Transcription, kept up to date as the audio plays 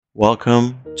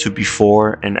Welcome to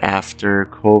Before and After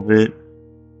COVID.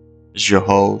 Is your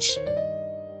host,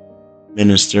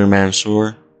 Minister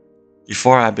Mansour.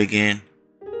 Before I begin,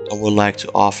 I would like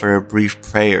to offer a brief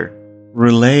prayer.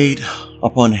 Relayed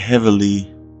upon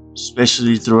heavily,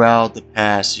 especially throughout the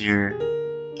past year,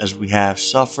 as we have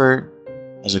suffered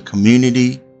as a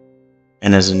community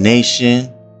and as a nation,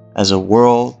 as a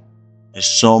world, in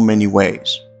so many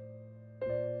ways.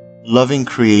 Loving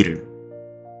Creator,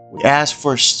 we ask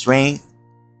for strength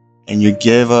and you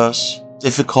give us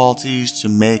difficulties to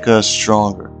make us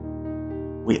stronger.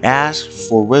 We ask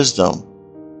for wisdom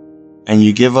and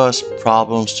you give us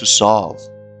problems to solve.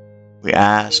 We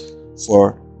ask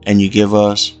for and you give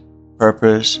us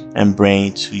purpose and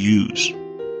brain to use.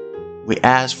 We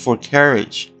ask for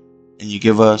courage and you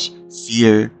give us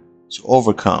fear to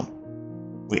overcome.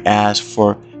 We ask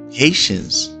for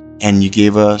patience and you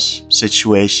give us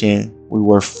situation we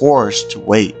were forced to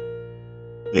wait.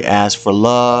 We ask for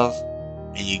love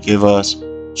and you give us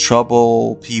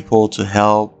troubled people to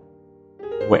help.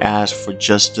 We ask for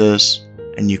justice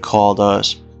and you called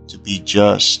us to be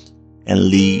just and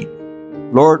lead.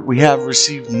 Lord, we have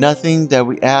received nothing that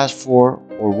we asked for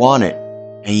or wanted,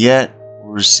 and yet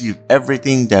we receive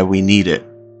everything that we needed.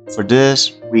 For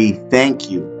this, we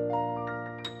thank you.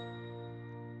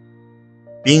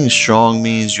 Being strong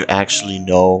means you actually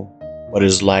know what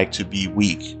it's like to be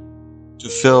weak, to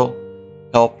feel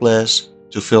helpless,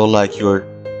 to feel like you're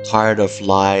tired of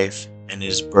life and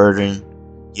its burden,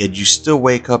 yet you still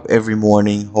wake up every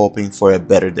morning hoping for a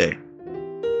better day.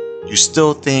 You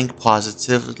still think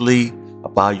positively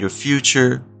about your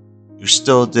future. You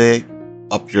still dig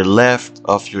up your left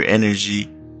of your energy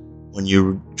when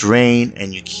you're drained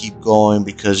and you keep going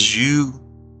because you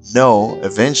know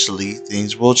eventually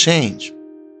things will change.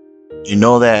 You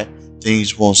know that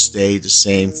things won't stay the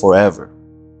same forever.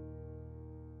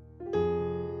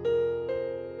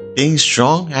 Being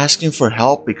strong, asking for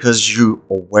help because you're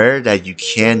aware that you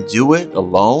can't do it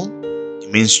alone.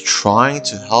 It means trying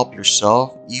to help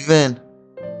yourself, even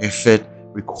if it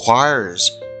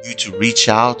requires you to reach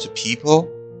out to people,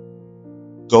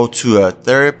 go to a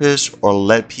therapist, or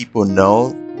let people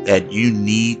know that you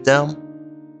need them.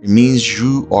 It means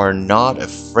you are not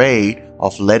afraid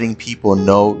of letting people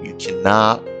know you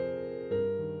cannot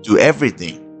do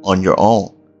everything on your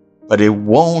own. But it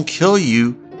won't kill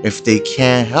you if they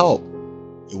can't help.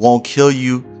 It won't kill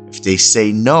you if they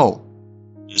say no.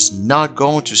 It's not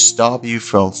going to stop you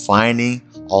from finding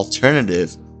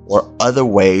alternative or other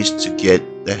ways to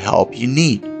get the help you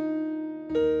need.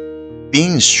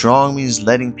 Being strong means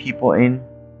letting people in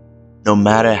no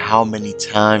matter how many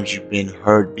times you've been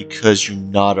hurt because you're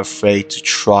not afraid to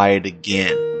try it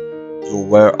again. You're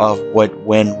aware of what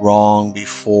went wrong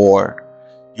before.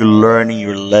 You're learning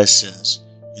your lessons.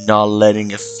 You're not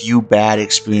letting a few bad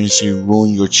experiences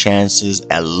ruin your chances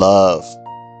at love.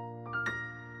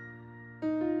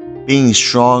 Being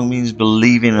strong means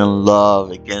believing in love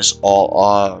against all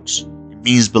odds. It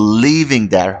means believing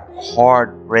that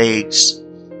heartbreaks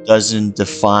doesn't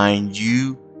define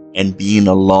you and being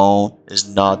alone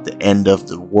is not the end of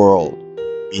the world.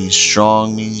 Being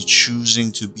strong means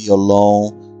choosing to be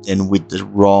alone than with the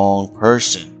wrong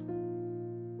person.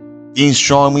 Being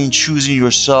strong means choosing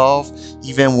yourself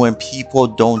even when people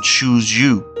don't choose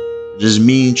you. It just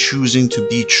means choosing to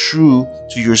be true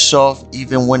to yourself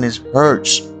even when it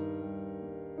hurts.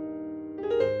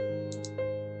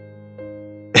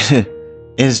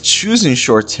 Is choosing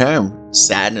short-term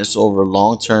sadness over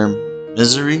long-term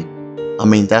misery?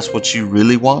 That's what you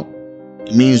really want?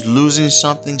 It means losing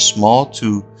something small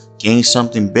to gain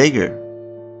something bigger.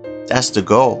 That's the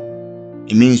goal.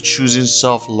 It means choosing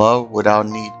self-love without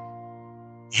need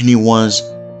anyone's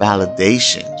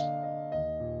validation.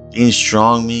 Being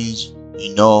strong means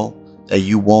you know that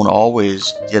you won't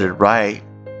always get it right,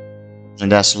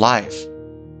 and that's life.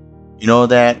 You know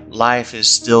that life is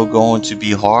still going to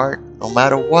be hard no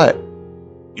matter what.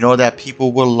 You know that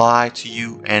people will lie to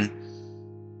you and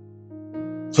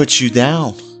put you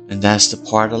down, and that's the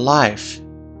part of life.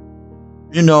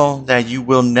 You know that you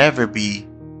will never be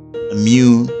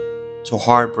immune to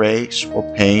heartbreaks or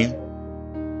pain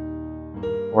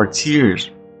or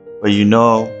tears, but you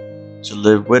know to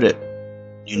live with it.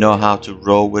 You know how to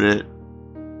roll with it,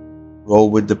 roll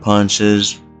with the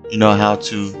punches. You know how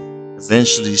to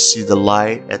eventually see the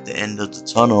light at the end of the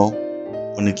tunnel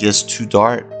when it gets too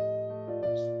dark.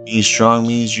 Being strong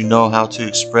means you know how to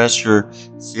express your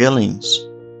feelings.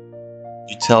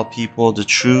 You tell people the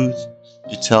truth.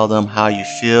 You tell them how you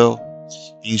feel.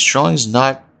 Being strong is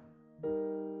not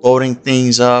holding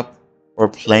things up or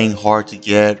playing hard to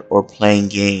get or playing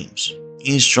games.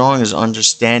 Being strong is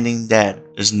understanding that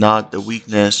is not the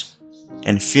weakness,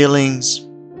 and feelings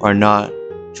are not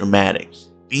dramatic.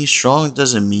 Being strong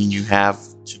doesn't mean you have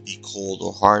to be cold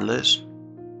or heartless.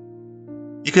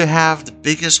 You could have the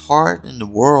biggest heart in the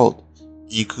world.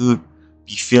 You could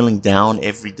be feeling down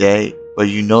every day, but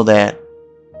you know that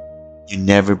you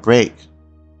never break.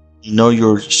 You know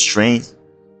your strength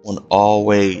won't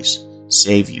always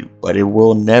save you, but it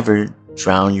will never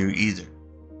drown you either.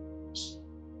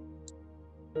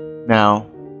 Now,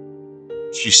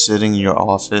 if you're sitting in your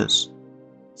office,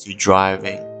 if you're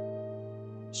driving,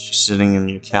 if you're sitting in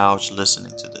your couch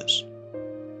listening to this,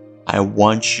 I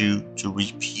want you to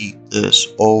repeat this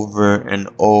over and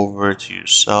over to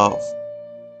yourself.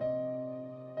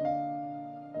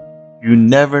 You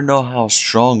never know how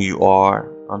strong you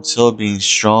are until being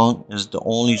strong is the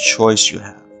only choice you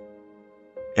have.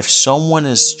 If someone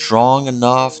is strong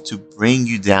enough to bring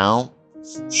you down,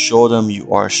 show them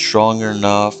you are strong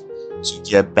enough to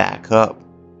get back up.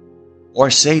 Or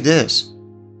say this: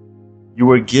 you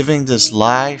were given this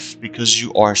life because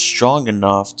you are strong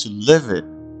enough to live it.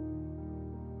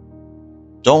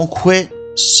 Don't quit,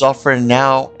 suffer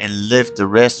now, and live the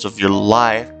rest of your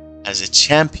life as a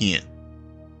champion.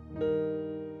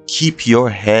 Keep your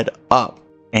head up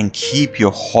and keep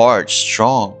your heart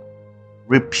strong.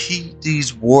 Repeat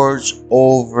these words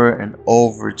over and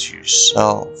over to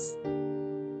yourself.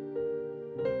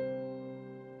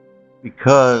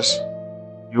 Because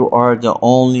you are the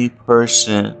only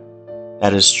person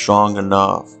that is strong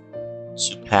enough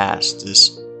to pass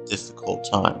these difficult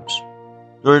times.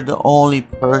 You're the only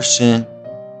person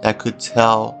that could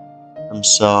tell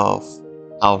themselves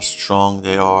how strong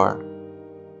they are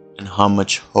and how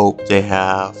much hope they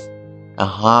have and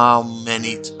how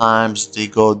many times they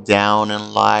go down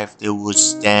in life they would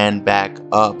stand back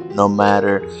up no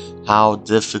matter how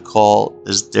difficult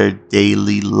is their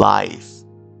daily life.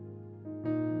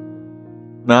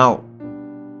 Now,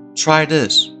 try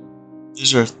this.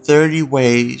 These are 30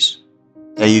 ways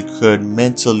that you could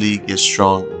mentally get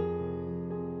stronger.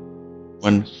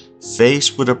 When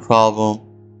faced with a problem,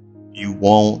 you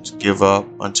won't give up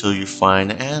until you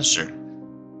find an answer.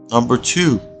 Number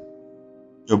 2,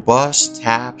 your boss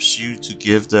taps you to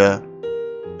give the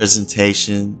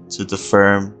presentation to the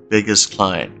firm's biggest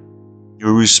client.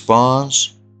 Your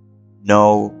response: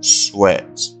 no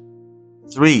sweat.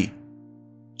 3,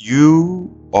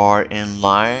 you are in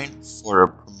line for a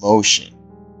promotion,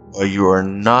 but you are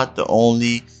not the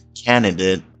only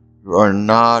candidate. You are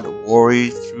not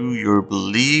worried through your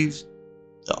beliefs.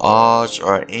 The odds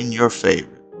are in your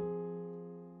favor.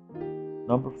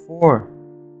 Number 4,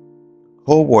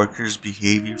 co-worker's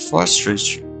behavior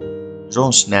frustrates you. You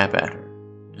don't snap at her.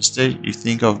 Instead, you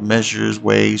think of measures,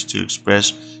 ways to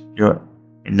express your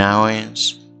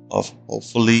annoyance, of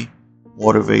hopefully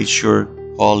motivate your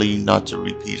colleague not to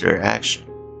repeat her action.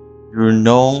 You're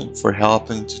known for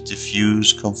helping to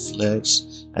diffuse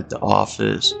conflicts at the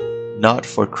office, not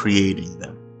for creating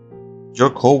them. Your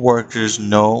co-workers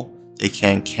know they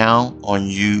can count on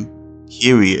you,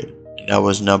 period. And that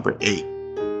was number 8.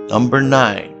 Number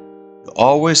 9, you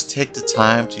always take the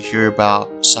time to hear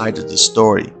about side of the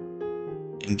story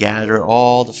and gather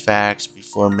all the facts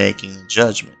before making a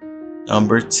judgment.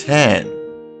 Number 10,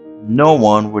 no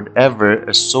one would ever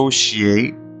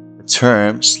associate the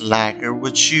term slacker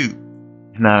with you.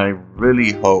 And I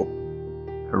really hope,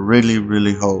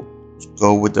 to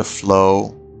go with the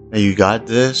flow. And you got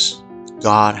this.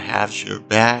 God has your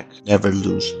back. Never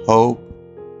lose hope.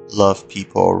 Love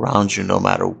people around you no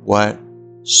matter what.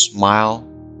 Smile.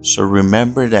 So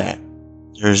remember that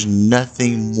there's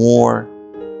nothing more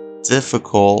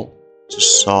difficult to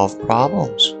solve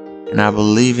problems. And I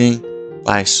believe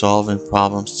by solving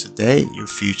problems today, your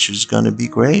future is going to be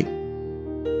great.